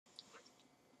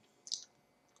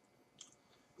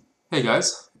Hey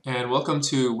guys, and welcome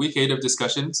to week 8 of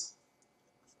discussions.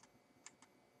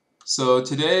 So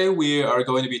today we are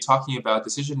going to be talking about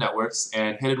decision networks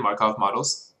and hidden Markov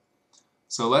models.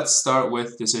 So let's start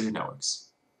with decision networks.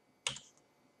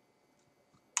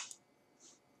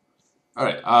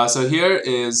 Alright, so here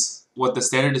is what the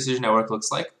standard decision network looks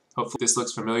like. Hopefully this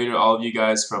looks familiar to all of you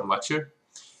guys from lecture.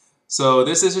 So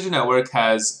this decision network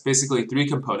has basically three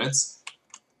components.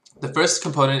 The first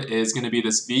component is going to be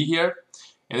this V here,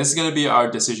 and this is going to be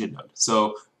our decision node.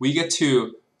 So we get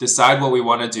to decide what we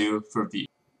want to do for V.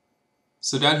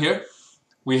 So down here,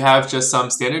 we have just some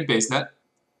standard basenet.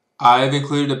 I've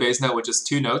included a basenet with just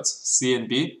two nodes, C and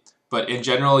B, but in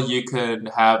general, you can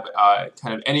have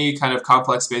any kind of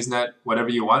complex basenet, whatever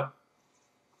you want.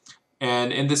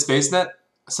 And in this basenet,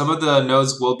 some of the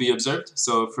nodes will be observed.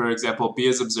 So for example, B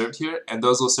is observed here, and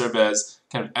those will serve as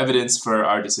kind of evidence for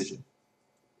our decision.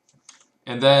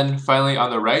 And then finally on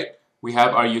the right, we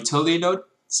have our utility node.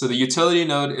 So the utility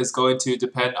node is going to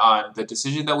depend on the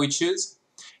decision that we choose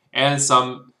and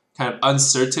some kind of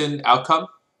uncertain outcome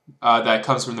that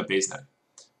comes from the basenet,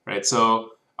 right?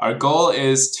 So our goal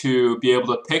is to be able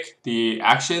to pick the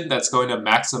action that's going to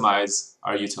maximize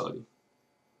our utility.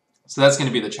 So that's going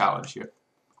to be the challenge here.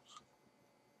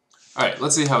 All right,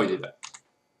 let's see how we do that.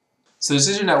 So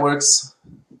decision networks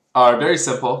are very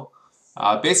simple.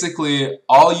 Basically,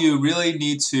 all you really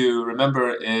need to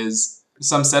remember is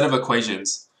some set of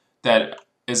equations that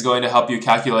is going to help you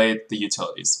calculate the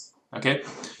utilities. Okay,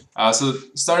 so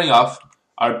starting off,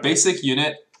 our basic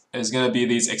unit is going to be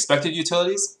these expected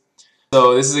utilities.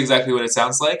 So this is exactly what it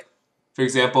sounds like. For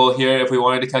example, here, if we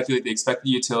wanted to calculate the expected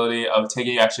utility of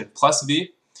taking action plus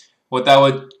V, what that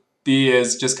would be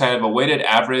is just kind of a weighted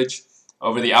average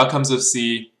over the outcomes of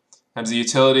C times the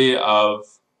utility of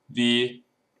V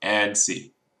and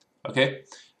C. Okay,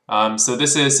 so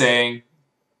this is saying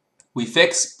we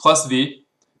fix plus V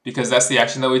because that's the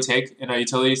action that we take in our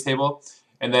utilities table,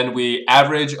 and then we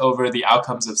average over the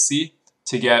outcomes of C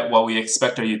to get what we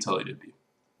expect our utility to be.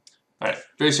 All right,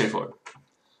 very straightforward.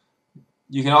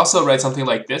 You can also write something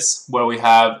like this, where we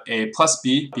have a plus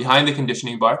B behind the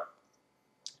conditioning bar.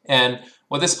 And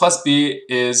what this plus B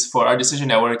is for our decision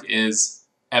network is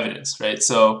evidence, right?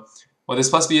 So what this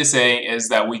plus B is saying is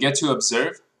that we get to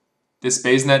observe this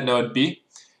basenet node B,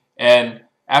 and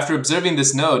after observing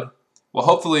this node, well,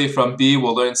 hopefully from B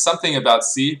we'll learn something about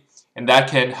C, and that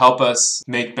can help us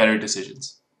make better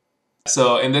decisions.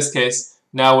 So in this case,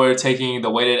 now we're taking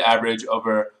the weighted average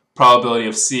over probability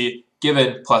of C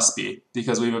given plus B,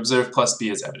 because we've observed plus B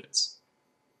as evidence.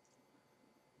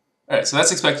 All right, so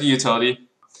that's expected utility.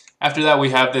 After that,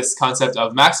 we have this concept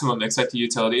of maximum expected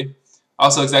utility.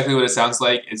 Also exactly what it sounds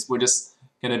like is we're just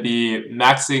going to be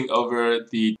maxing over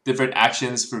the different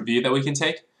actions for V that we can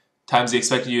take times the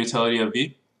expected utility of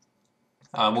V.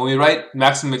 When we write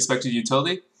maximum expected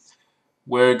utility,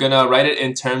 we're going to write it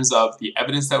in terms of the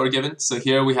evidence that we're given. So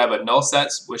here we have a null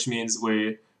set, which means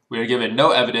we are given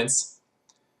no evidence,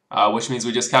 which means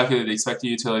we just calculate the expected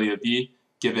utility of V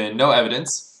given no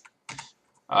evidence.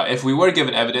 If we were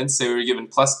given evidence, say we were given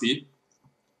plus B,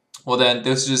 well then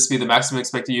this would just be the maximum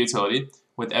expected utility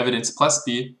with evidence plus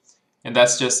B, and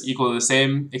that's just equal to the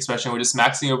same expression. We're just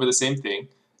maxing over the same thing,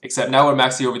 except now we're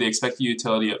maxing over the expected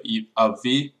utility of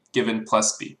V given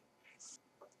plus B.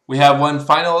 We have one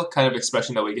final kind of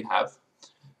expression that we can have.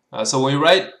 So when we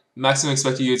write maximum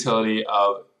expected utility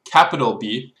of capital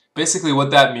B, basically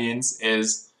what that means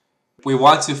is we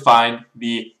want to find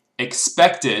the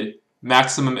expected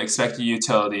maximum expected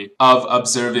utility of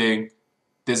observing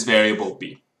this variable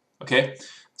B. Okay,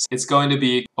 so it's going to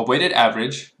be a weighted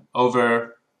average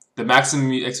over the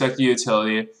maximum expected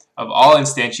utility of all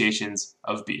instantiations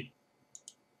of B.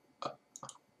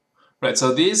 Right,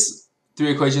 so these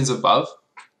three equations above,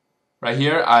 right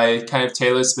here, I kind of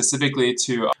tailored specifically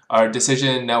to our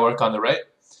decision network on the right.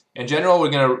 In general, we're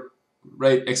going to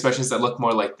write expressions that look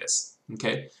more like this.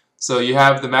 Okay, so you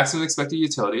have the maximum expected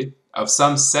utility of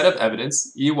some set of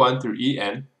evidence, E1 through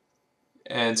En,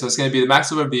 and so it's going to be the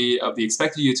maximum of V of the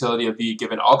expected utility of V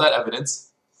given all that evidence.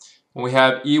 When we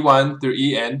have E1 through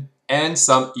En and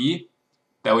some E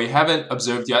that we haven't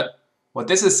observed yet, what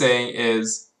this is saying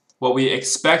is what we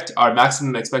expect our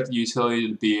maximum expected utility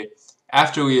to be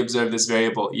after we observe this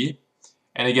variable E.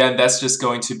 And again, that's just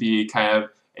going to be kind of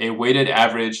a weighted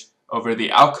average over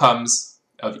the outcomes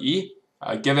of E,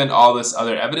 given all this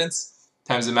other evidence,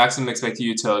 times the maximum expected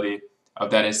utility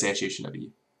of that instantiation of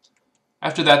E.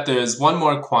 After that, there's one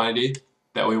more quantity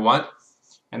that we want,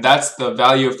 and that's the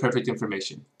value of perfect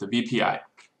information, the VPI.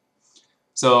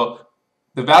 So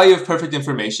the value of perfect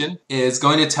information is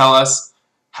going to tell us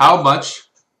how much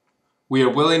we are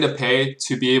willing to pay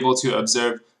to be able to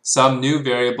observe some new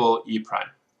variable e prime.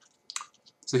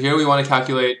 So here we want to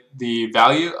calculate the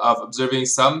value of observing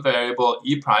some variable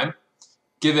e prime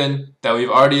given that we've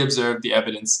already observed the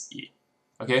evidence e.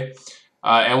 Okay,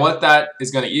 and what that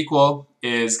is going to equal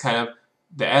is kind of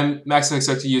the maximum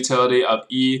expected utility of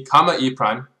e comma e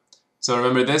prime. So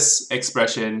remember, this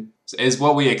expression is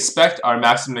what we expect our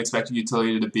maximum expected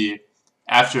utility to be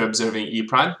after observing e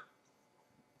prime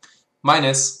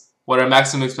minus what our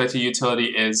maximum expected utility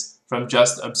is from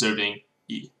just observing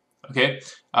e. Okay,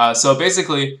 so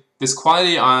basically this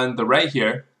quantity on the right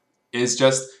here is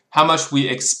just how much we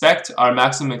expect our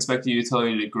maximum expected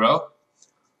utility to grow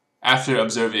after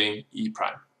observing e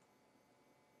prime.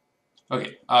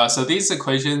 Okay, so these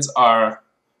equations are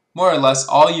more or less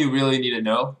all you really need to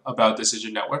know about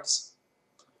decision networks.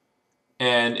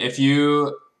 And if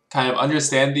you kind of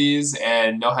understand these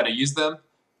and know how to use them,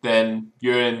 then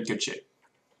you're in good shape.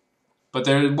 But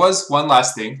there was one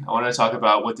last thing I want to talk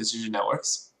about with decision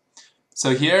networks.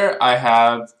 So here I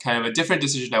have kind of a different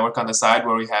decision network on the side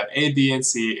where we have A, B, and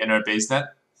C in our Bayes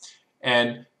net.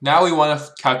 And now we want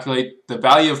to calculate the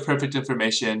value of perfect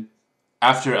information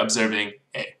after observing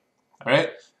A. All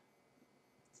right?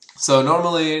 So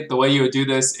normally the way you would do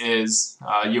this is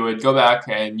you would go back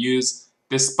and use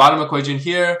this bottom equation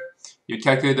here. You'd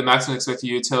calculate the maximum expected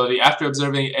utility after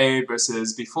observing A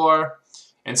versus before,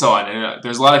 and so on. And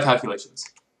there's a lot of calculations.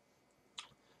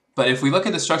 But if we look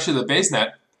at the structure of the Bayes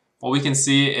net, what we can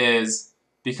see is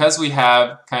because we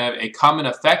have kind of a common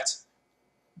effect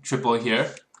triple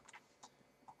here,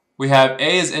 we have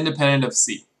A is independent of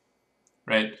C,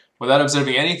 right? Without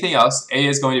observing anything else, A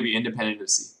is going to be independent of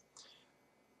C.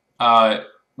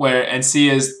 And C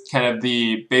is kind of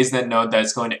the Bayes net node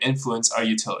that's going to influence our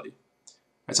utility.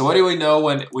 Right, so what do we know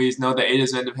when we know that A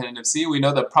is independent of C? We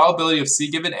know the probability of C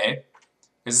given A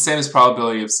is the same as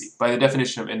probability of C by the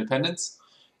definition of independence.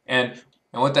 And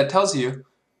what that tells you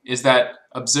is that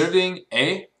observing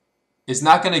A is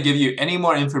not going to give you any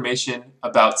more information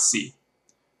about C.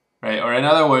 Right? Or in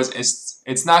other words,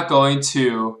 it's not going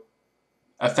to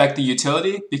affect the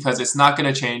utility because it's not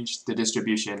going to change the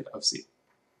distribution of C.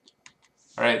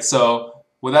 All right, so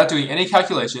without doing any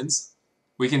calculations,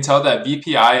 we can tell that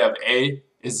VPI of A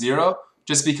is 0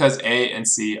 just because A and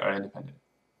C are independent.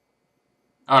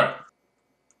 All right,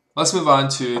 let's move on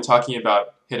to talking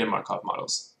about hidden Markov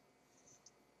models.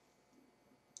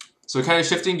 So we're kind of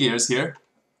shifting gears here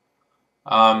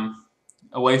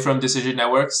away from decision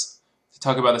networks to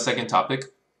talk about the second topic.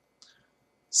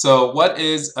 So what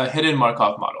is a hidden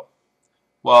Markov model?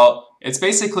 Well, it's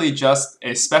basically just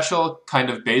a special kind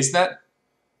of Bayes net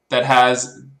that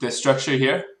has this structure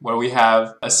here where we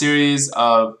have a series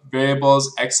of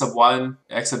variables x sub 1,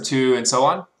 x sub 2, and so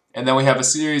on. And then we have a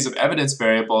series of evidence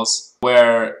variables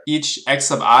where each x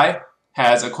sub I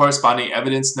has a corresponding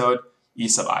evidence node e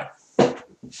sub I.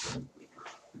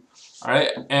 All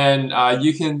right, and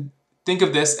you can think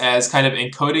of this as kind of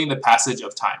encoding the passage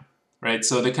of time, right?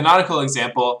 So the canonical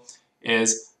example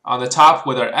is on the top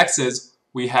with our x's,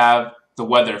 we have the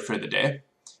weather for the day.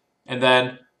 And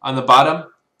then on the bottom,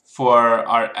 for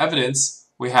our evidence,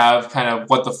 we have kind of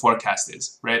what the forecast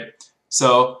is, right?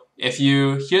 So if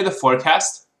you hear the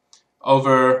forecast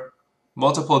over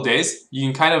multiple days, you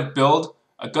can kind of build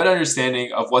a good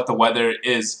understanding of what the weather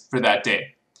is for that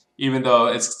day, even though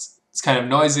it's kind of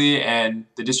noisy and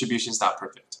the distribution is not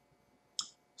perfect.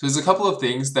 So there's a couple of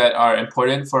things that are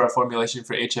important for our formulation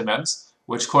for HMMs,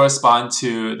 which correspond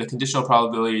to the conditional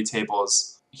probability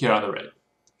tables here on the right.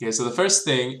 Okay, so the first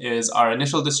thing is our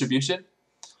initial distribution,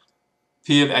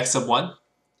 P of x sub 1.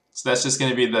 So that's just going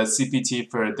to be the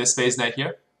CPT for this Bayes net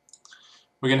here.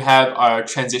 We're going to have our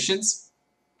transitions,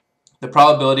 the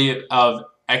probability of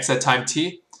x at time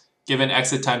t given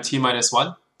x at time t minus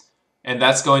 1. And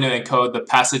that's going to encode the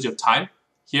passage of time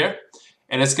here.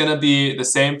 And it's going to be the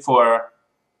same for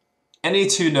any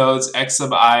two nodes, x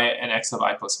sub I and x sub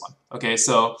I plus 1. Okay,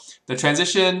 so the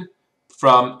transition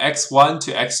from x1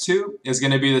 to x2 is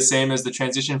going to be the same as the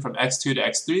transition from x2 to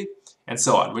x3, and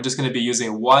so on. We're just going to be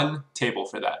using one table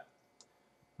for that.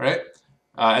 All right?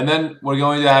 And then we're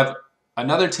going to have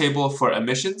another table for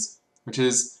emissions, which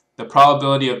is the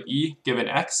probability of E given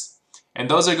x. And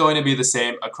those are going to be the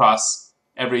same across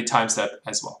every time step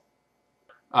as well.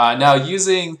 Now,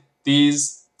 using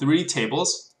these three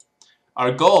tables,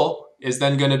 our goal is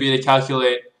then going to be to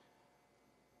calculate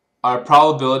our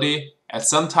probability at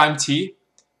some time t,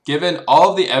 given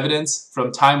all of the evidence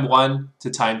from time 1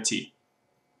 to time t.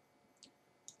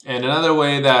 And another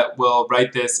way that we'll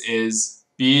write this is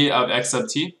b of x sub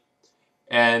t,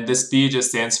 and this b just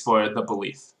stands for the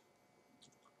belief.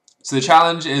 So the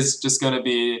challenge is just going to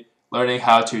be learning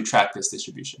how to track this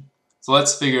distribution. So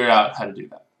let's figure out how to do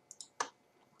that.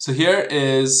 So here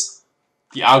is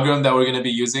the algorithm that we're going to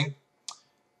be using.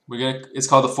 It's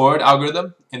called the forward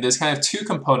algorithm, and there's kind of two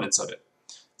components of it.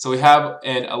 So we have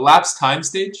an elapsed time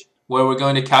stage where we're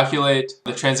going to calculate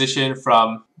the transition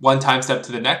from one time step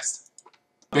to the next.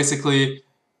 Basically,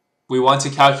 we want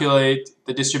to calculate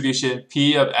the distribution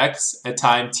p of x at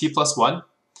time t plus 1,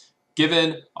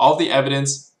 given all the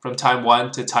evidence from time 1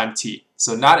 to time t.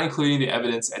 So not including the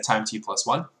evidence at time t plus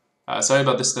 1. Sorry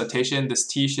about this notation. This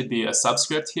t should be a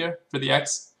subscript here for the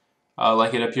x,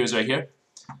 like it appears right here.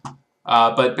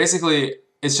 But basically,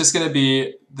 it's just going to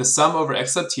be the sum over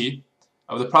x sub t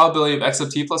of the probability of x sub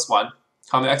t plus 1,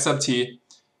 comma x sub t,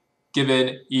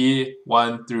 given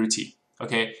e1 through t.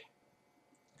 Okay,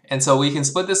 and so we can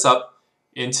split this up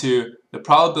into the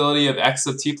probability of x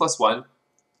sub t plus 1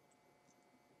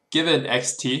 given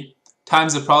xt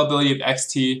times the probability of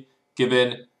xt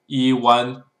given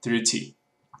e1 through t.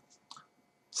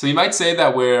 So you might say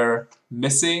that we're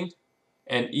missing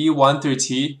an e1 through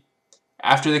t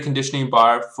after the conditioning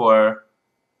bar for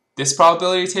this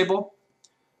probability table,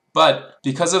 but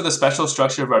because of the special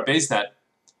structure of our Bayes net,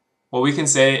 what we can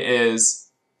say is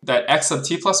that x sub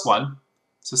t plus 1,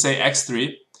 so say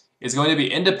x3, is going to be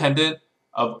independent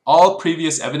of all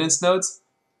previous evidence nodes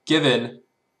given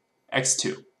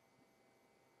x2.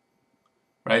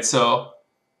 Right, so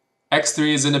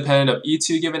x3 is independent of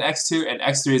e2 given x2, and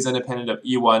x3 is independent of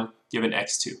e1 given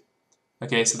x2.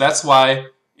 Okay, so that's why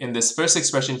in this first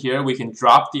expression here, we can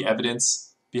drop the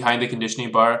evidence behind the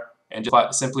conditioning bar and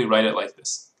just simply write it like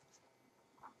this.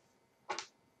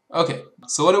 Okay,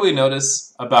 so what do we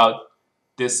notice about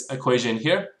this equation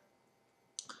here?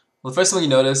 Well, the first thing we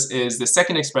notice is the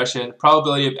second expression,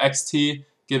 probability of xt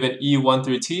given e1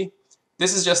 through t.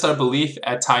 This is just our belief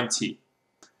at time t.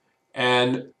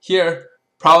 And here,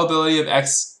 probability of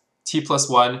xt plus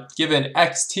 1 given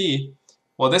xt,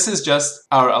 well, this is just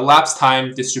our elapsed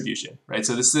time distribution, right?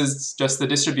 So this is just the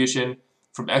distribution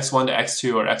from x1 to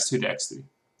x2 or x2 to x3,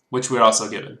 which we're also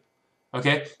given.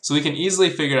 Okay, so we can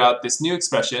easily figure out this new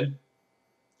expression,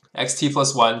 xt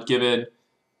plus 1 given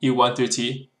e1 through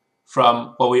t,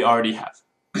 from what we already have.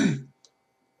 And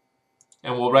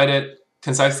we'll write it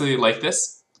concisely like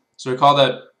this. So recall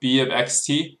that b of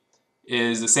xt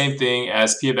is the same thing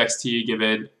as p of xt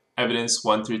given evidence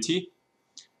 1 through t.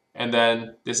 And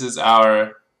then this is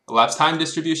our elapsed time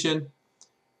distribution.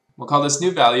 We'll call this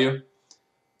new value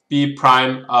b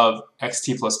prime of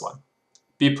xt plus 1.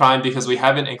 B prime because we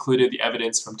haven't included the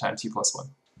evidence from time t plus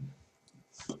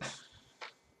 1.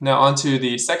 Now on to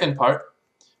the second part,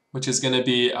 which is going to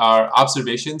be our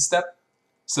observation step.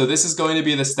 So this is going to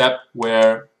be the step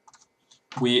where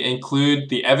we include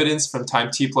the evidence from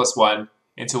time t plus 1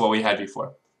 into what we had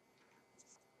before.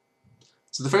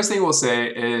 So the first thing we'll say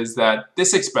is that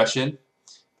this expression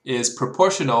is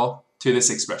proportional to this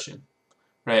expression,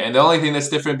 right? And the only thing that's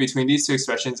different between these two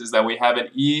expressions is that we have an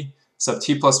e sub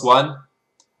t plus 1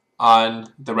 on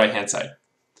the right-hand side,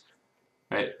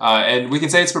 right? And we can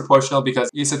say it's proportional because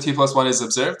e sub t plus 1 is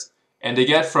observed. And to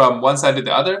get from one side to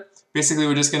the other, basically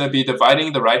we're just going to be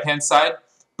dividing the right-hand side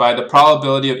by the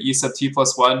probability of e sub t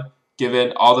plus 1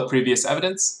 given all the previous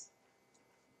evidence.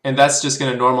 And that's just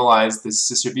going to normalize this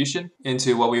distribution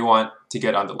into what we want to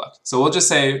get on the left. So we'll just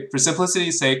say, for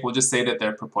simplicity's sake, we'll just say that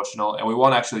they're proportional, and we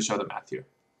won't actually show the math here.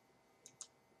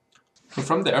 So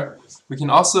from there, we can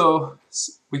also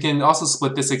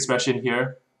split this expression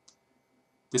here,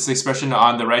 this expression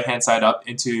on the right-hand side up,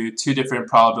 into two different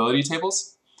probability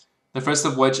tables. The first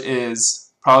of which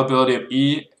is probability of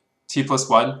e t plus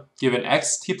 1 given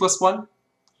x t plus 1.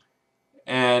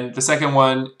 And the second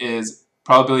one is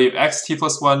probability of x t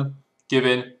plus 1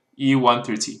 given e1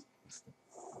 through t.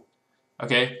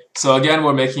 Okay, so again,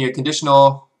 we're making a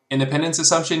conditional independence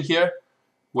assumption here,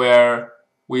 where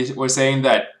we're saying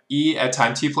that e at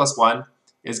time t plus 1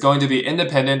 is going to be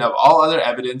independent of all other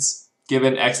evidence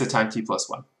given x at time t plus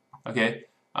 1. Okay,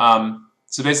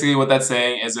 so basically what that's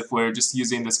saying is, if we're just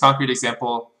using this concrete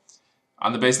example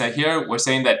on the Bayes net here, we're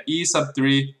saying that e sub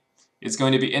 3 is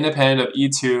going to be independent of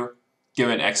e2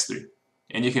 given x3.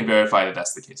 And you can verify that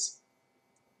that's the case.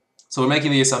 So we're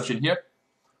making the assumption here.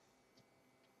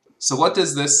 So what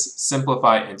does this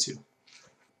simplify into?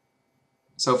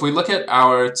 So if we look at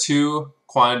our two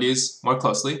quantities more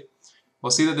closely,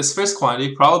 we'll see that this first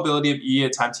quantity, probability of e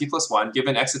at time t plus 1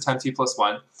 given x at time t plus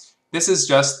 1, this is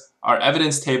just our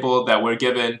evidence table that we're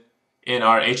given in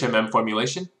our HMM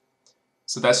formulation.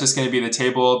 So that's just going to be the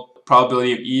table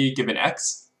probability of e given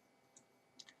x.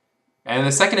 And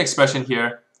the second expression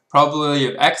here, probability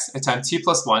of x at time t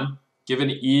plus 1 given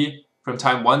e from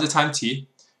time 1 to time t,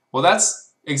 well,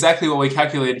 that's exactly what we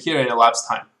calculated here in elapsed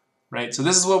time, right? So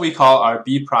this is what we call our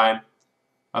b prime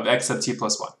of x sub t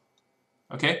plus 1.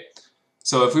 Okay?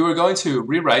 So if we were going to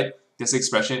rewrite this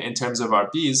expression in terms of our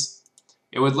b's,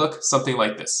 it would look something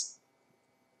like this.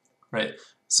 Right?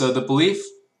 So the belief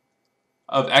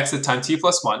of x at time t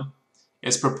plus 1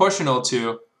 is proportional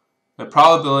to the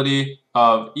probability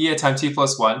of e at time t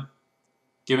plus 1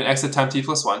 given x at time t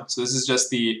plus 1. So this is just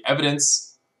the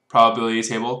evidence probability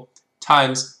table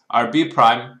times our b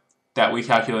prime that we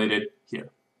calculated here.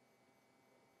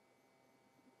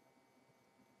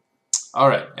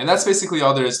 Alright, and that's basically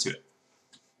all there is to it.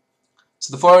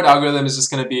 So the forward algorithm is just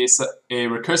going to be a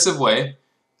recursive way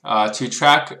to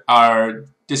track our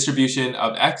distribution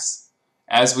of x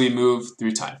as we move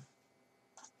through time.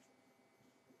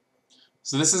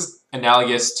 So this is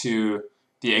analogous to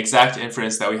the exact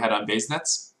inference that we had on Bayes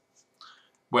nets,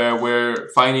 where we're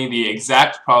finding the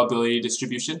exact probability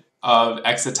distribution of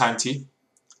x at time t,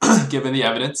 given the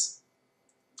evidence.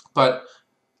 But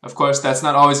of course, that's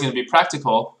not always going to be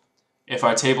practical if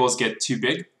our tables get too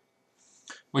big,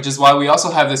 which is why we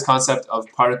also have this concept of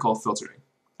particle filtering.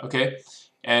 Okay,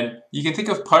 and you can think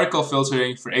of particle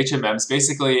filtering for HMMs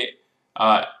basically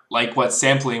like what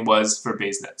sampling was for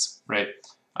Bayes nets, right?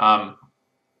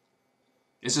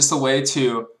 It's just a way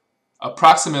to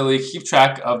approximately keep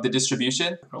track of the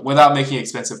distribution without making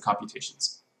expensive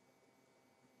computations.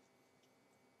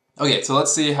 Okay, so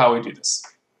let's see how we do this.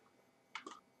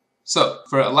 So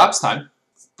for elapsed time,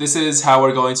 this is how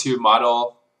we're going to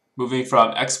model moving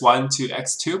from x1 to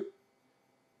x2.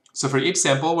 So for each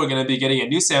sample, we're going to be getting a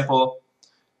new sample,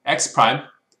 x prime,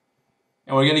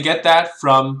 and we're going to get that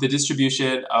from the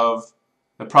distribution of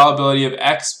the probability of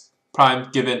x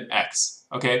prime given x.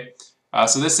 Okay,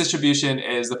 so this distribution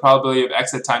is the probability of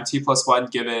x at time t plus 1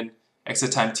 given x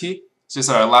at time t. It's just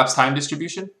our elapsed time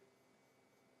distribution.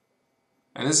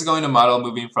 And this is going to model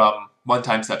moving from one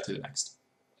time step to the next.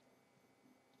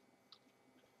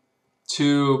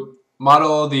 To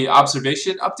model the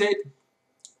observation update,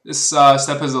 this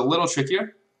step is a little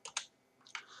trickier.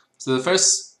 So the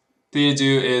first thing to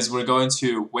do is we're going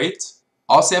to weight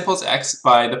all samples x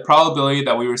by the probability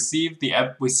that we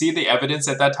see the evidence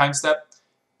at that time step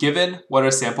given what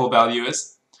our sample value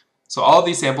is. So all of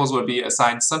these samples would be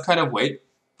assigned some kind of weight.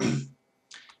 And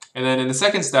then in the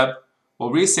second step, we'll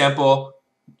resample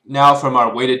now from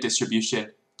our weighted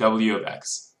distribution w of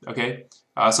x. Okay.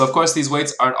 So of course these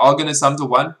weights aren't all going to sum to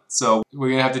 1, so we're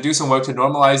going to have to do some work to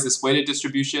normalize this weighted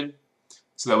distribution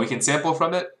so that we can sample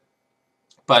from it.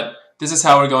 But this is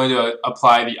how we're going to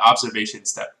apply the observation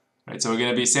step. Right? So we're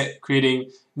going to be creating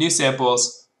new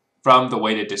samples from the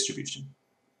weighted distribution.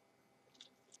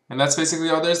 And that's basically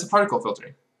all there is to particle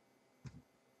filtering.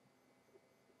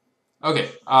 Okay,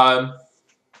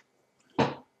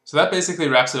 so that basically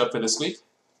wraps it up for this week.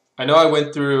 I know I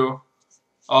went through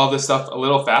all this stuff a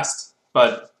little fast,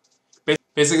 but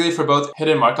basically for both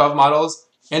hidden Markov models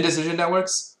and decision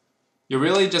networks, you're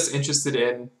really just interested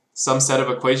in some set of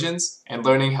equations and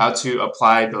learning how to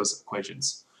apply those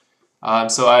equations.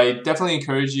 So I definitely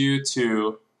encourage you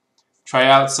to try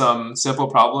out some simple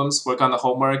problems, work on the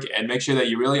homework, and make sure that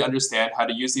you really understand how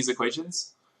to use these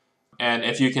equations. And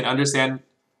if you can understand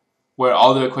where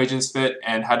all the equations fit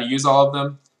and how to use all of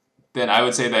them, then I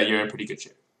would say that you're in pretty good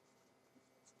shape.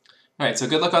 Alright, so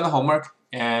good luck on the homework,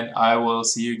 and I will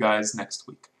see you guys next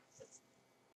week.